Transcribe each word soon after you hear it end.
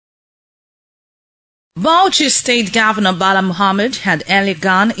Bauchi State Governor Bala Mohammed had earlier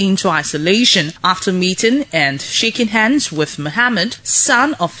gone into isolation after meeting and shaking hands with Mohammed,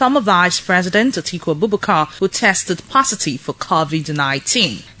 son of former Vice President Atiku Abubakar, who tested positive for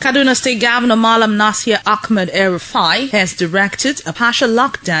COVID-19. Kaduna State Governor Malam Nasir Ahmed El-Rufai has directed a partial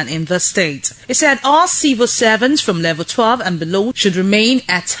lockdown in the state. He said all civil servants from level 12 and below should remain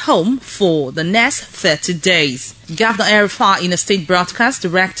at home for the next 30 days. Governor El-Rufai in a state broadcast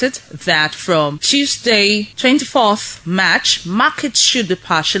directed that from Tuesday, 24th March, markets should be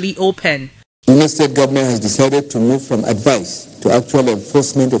partially open. The state government has decided to move from advice to actual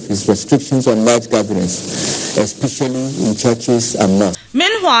enforcement of its restrictions on large gatherings, especially in churches and mosques.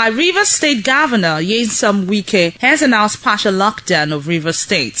 Meanwhile, Rivers State Governor Nyesom Wike has announced partial lockdown of Rivers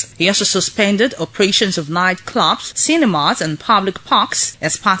State. He also suspended operations of nightclubs, cinemas, and public parks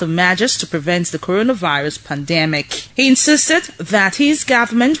as part of measures to prevent the coronavirus pandemic. He insisted that his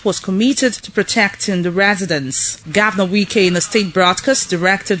government was committed to protecting the residents. Governor Wike in a state broadcast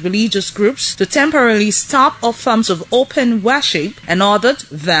directed religious groups to temporarily stop all forms of open worship and ordered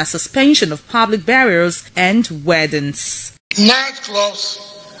the suspension of public burials and weddings. Nightclubs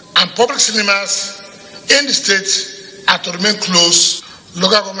and public cinemas in the state are to remain closed.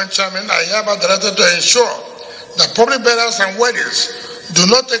 Local government chairmen are hereby directed to ensure that public burials and weddings do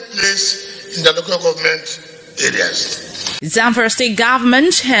not take place in the local government areas. Zamfara State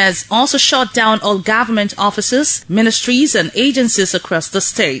Government has also shut down all government offices, ministries, and agencies across the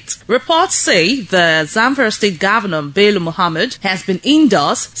state. Reports say the Zamfara State Governor Bala Mohammed has been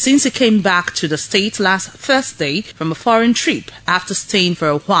indoors since he came back to the state last Thursday from a foreign trip after staying for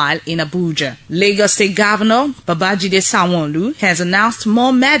a while in Abuja. Lagos State Governor Babajide Sanwo-Olu has announced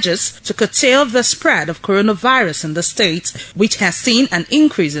more measures to curtail the spread of coronavirus in the state, which has seen an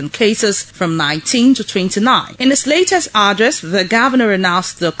increase in cases from 19 to 29. In his latest address, the governor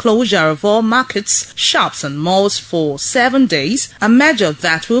announced the closure of all markets, shops, and malls for 7 days, a measure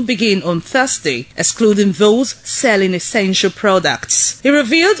that will begin on Thursday, excluding those selling essential products. He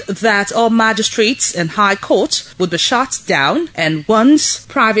revealed that all magistrates and high courts would be shut down and wants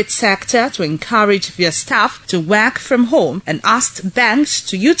private sector to encourage their staff to work from home and asked banks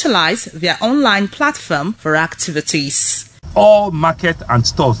to utilize their online platform for activities. All markets and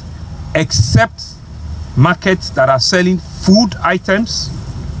stores, except markets that are selling food items,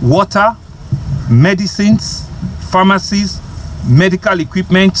 water, medicines, pharmacies, medical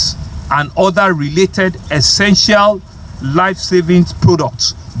equipment, and other related essential life-saving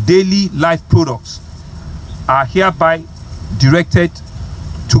products, daily life products, are hereby directed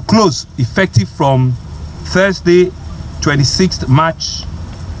to close effective from Thursday, 26th March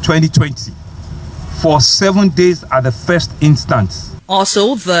 2020 for 7 days at the first instance.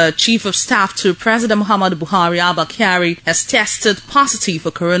 Also, the Chief of Staff to President Muhammadu Buhari al-Bakari has tested positive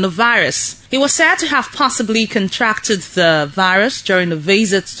for coronavirus. He was said to have possibly contracted the virus during a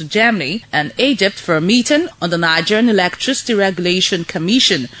visit to Germany and Egypt for a meeting on the Nigerian Electricity Regulation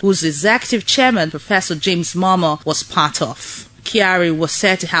Commission, whose executive chairman, Professor James Momoh, was part of. Kyari was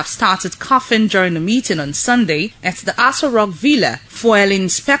said to have started coughing during the meeting on Sunday at the Aso Rock Villa, fueling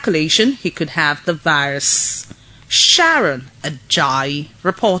speculation he could have the virus. Sharon Ajayi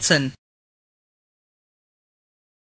reporting.